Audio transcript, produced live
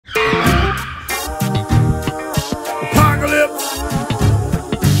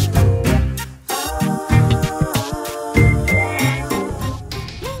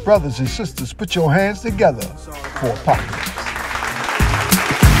Brothers and sisters, put your hands together for Apocalypse.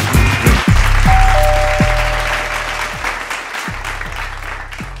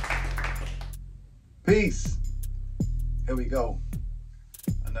 Peace. Here we go.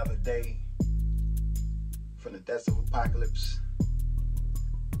 Another day from the Deaths of Apocalypse.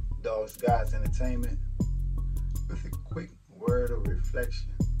 Dogs Guys Entertainment with a quick word of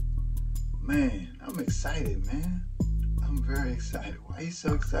reflection. Man, I'm excited, man. I'm very excited. Why are you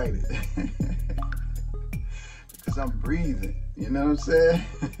so excited? Because I'm breathing. You know what I'm saying?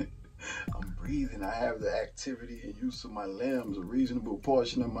 I'm breathing. I have the activity and use of my limbs, a reasonable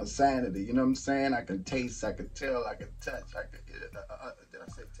portion of my sanity. You know what I'm saying? I can taste, I can tell, I can touch. I can, did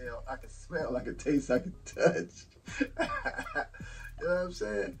I say tell? I can smell, I can taste, I can touch. You know what I'm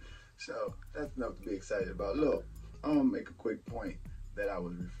saying? So that's enough to be excited about. Look, I'm going to make a quick point that I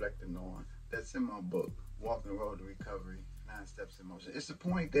was reflecting on. That's in my book, Walking the Road to Recovery, 9 Steps in Motion. It's a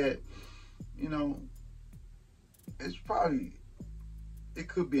point that, you know, it's probably, it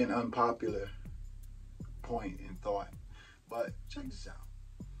could be an unpopular point in thought, but check this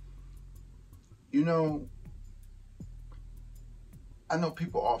out. You know, I know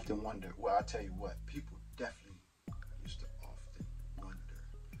people often wonder, well, I'll tell you what, people definitely used to often wonder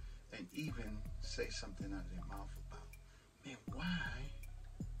and even say something out of their mouth about, man, why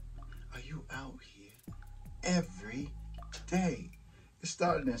are you out here every day? It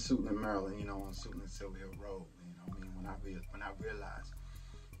started in Suitland, Maryland, you know, on Suitland Silver Hill Road. You know what I mean? When I realized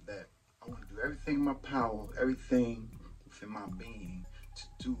that I want to do everything in my power, everything within my being to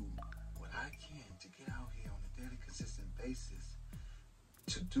do what I can to get out here on a daily, consistent basis,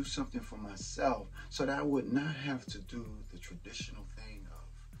 to do something for myself so that I would not have to do the traditional thing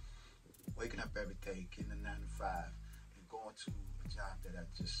of waking up every day, getting a 9 to 5, and going to a job that I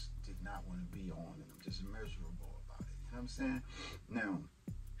just did not want to be on, and I'm just miserable about it. You know what I'm saying? Now,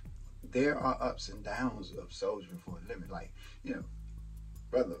 there are ups and downs of soldiering for a living. Like, you know,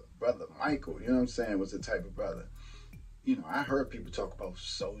 brother Michael, you know what I'm saying, was the type of brother. You know, I heard people talk about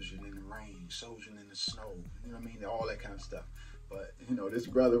soldiering in the rain, soldiering in the snow, you know what I mean, all that kind of stuff. But, you know, this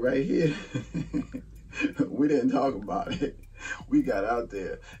brother right here, we didn't talk about it. We got out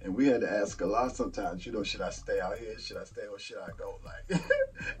there and we had to ask a lot sometimes, you know, should I stay out here? Should I stay or should I go? Like,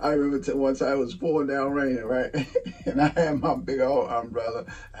 I remember one time it was pouring down raining, right? And I had my big old umbrella.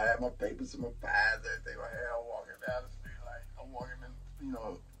 I had my papers and my pies, everything. My hair, I'm walking down the street like I'm walking in, you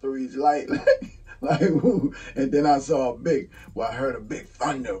know, 3's light. Like, woo. And then I saw I heard a big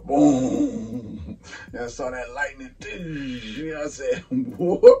thunder, boom. And I saw that lightning, you know, I said,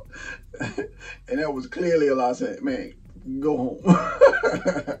 whoop. And that was clearly a lot. I said, man, go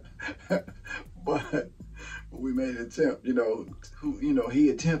home. But we made an attempt, you know, he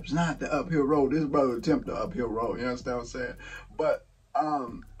attempts not the uphill road. This brother attempted the uphill road, you understand what I'm saying? But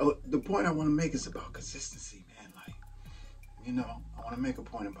the point I want to make is about consistency, man. Like, you know, I want to make a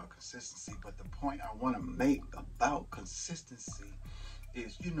point about consistency, but the point I want to make about consistency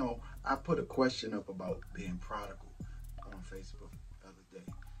is, you know, I put a question up about being prodigal on Facebook the other day.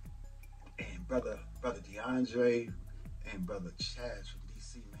 And brother DeAndre and brother Chaz from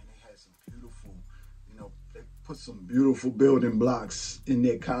DC, man, they had some beautiful, you know, they put some beautiful building blocks in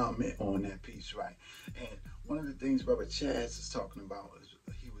their comment on that piece, right? And one of the things brother Chaz is talking about is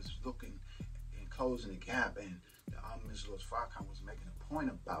he was looking and closing the gap, and the Ms. Lewis Farrakhan was making a point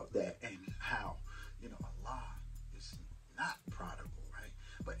about that and how, you know, Allah is not prodigal, right?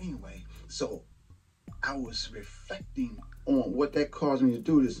 But anyway, so I was reflecting on what that caused me to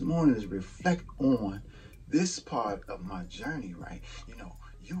do this morning is reflect on this part of my journey, right? You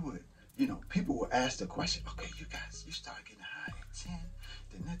know, people would ask the question, okay, you guys, you started getting high at 10,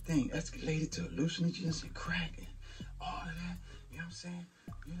 then that thing escalated to hallucinogens and crack and all of that, you know what I'm saying?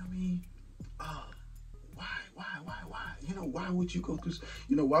 You know what I mean? Why? You know, why would you go through,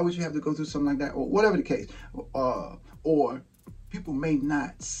 you know, why would you have to go through something like that? Or whatever the case. Or people may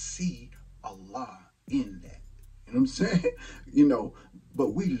not see Allah in that. You know what I'm saying? You know,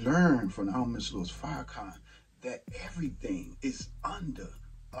 but we learn from Ms. Lewis Farrakhan that everything is under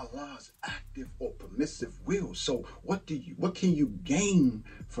Allah's active or permissive will. So what can you gain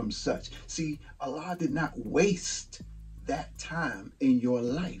from such? See, Allah did not waste that time in your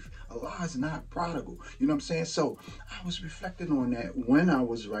life. Allah is not prodigal. You know what I'm saying? So I was reflecting on that when I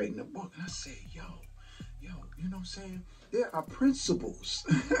was writing the book, and I said, yo, you know what I'm saying? There are principles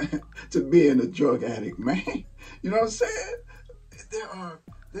to being a drug addict, man. You know what I'm saying?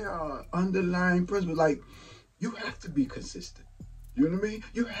 There are underlying principles. Like, you have to be consistent. You know what I mean?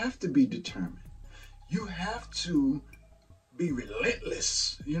 You have to be determined. You have to be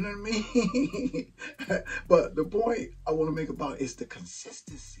relentless. You know what I mean? But the point I want to make about is the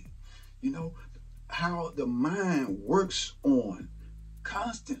consistency. You know, how the mind works on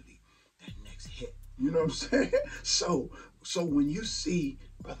constantly that next hit. You know what I'm saying? So when you see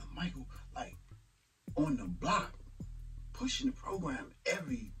Brother Michael like on the block pushing the program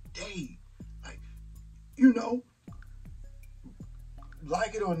every day, like, you know,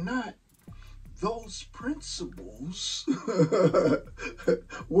 like it or not, those principles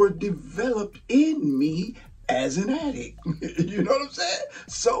were developed in me as an addict. You know what I'm saying?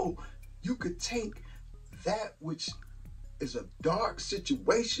 So you could take that which is a dark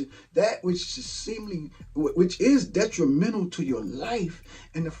situation, that which is which is detrimental to your life,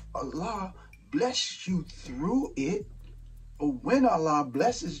 and if Allah bless you through it, or when Allah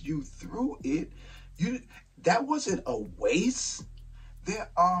blesses you through it, that wasn't a waste. There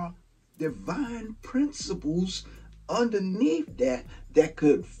are divine principles underneath that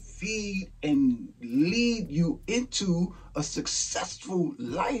could feed and lead you into a successful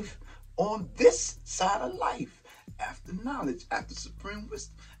life on this side of life, after knowledge, after supreme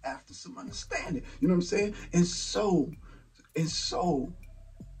wisdom, after some understanding. You know what I'm saying? And so,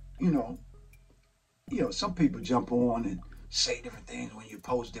 you know, some people jump on and say different things when you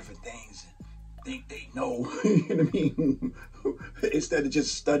post different things and think they know. You know what I mean? Instead of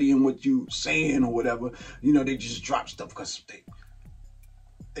just studying what you saying or whatever, they just drop stuff because they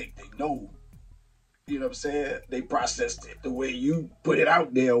think they know. You know what I'm saying? They processed it the way you put it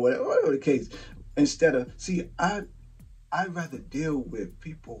out there, or whatever the case. Instead of, I'd rather deal with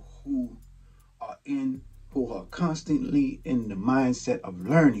people who are constantly in the mindset of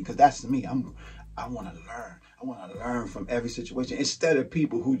learning, because that's me. I want to learn. I want to learn from every situation, instead of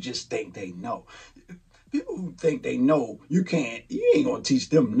people who just think they know. People who think they know, you ain't gonna teach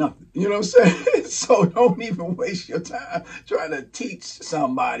them nothing. You know what I'm saying? So don't even waste your time trying to teach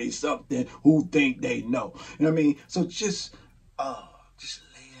somebody something who think they know. You know what I mean? So just lay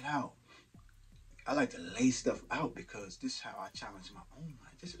it out. I like to lay stuff out because this is how I challenge my own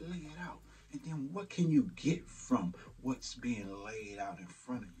mind. Just lay it out. And then what can you get from what's being laid out in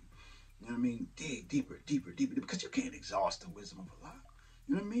front of you? You know what I mean? Dig deeper, because you can't exhaust the wisdom of Allah.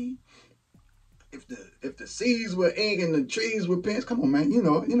 You know what I mean? If the seas were ink and the trees were pens, come on, man. You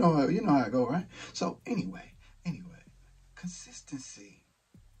know how I go, right? So anyway, consistency.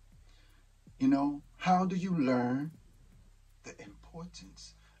 How do you learn the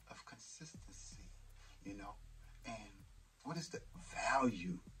importance of consistency? And what is the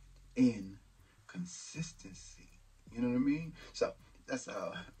value in consistency? You know what I mean? So that's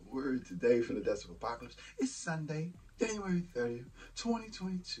our word today for the Decimal Apocalypse. It's Sunday, January 30th,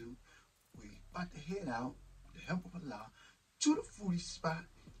 2022. We about to head out, with the help of Allah, to the foodie spot,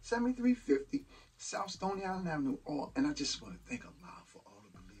 7350 South Stony Island Avenue. And I just want to thank Allah for all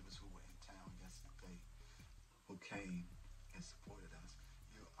the believers who were in town yesterday, who came and supported us.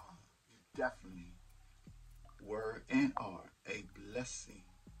 You definitely were and are a blessing.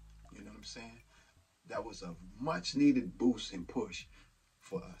 You know what I'm saying? That was a much needed boost and push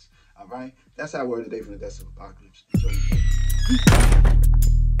for us. All right? That's our word today from the Decimal Apocalypse. Enjoy your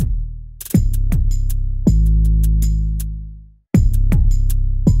day.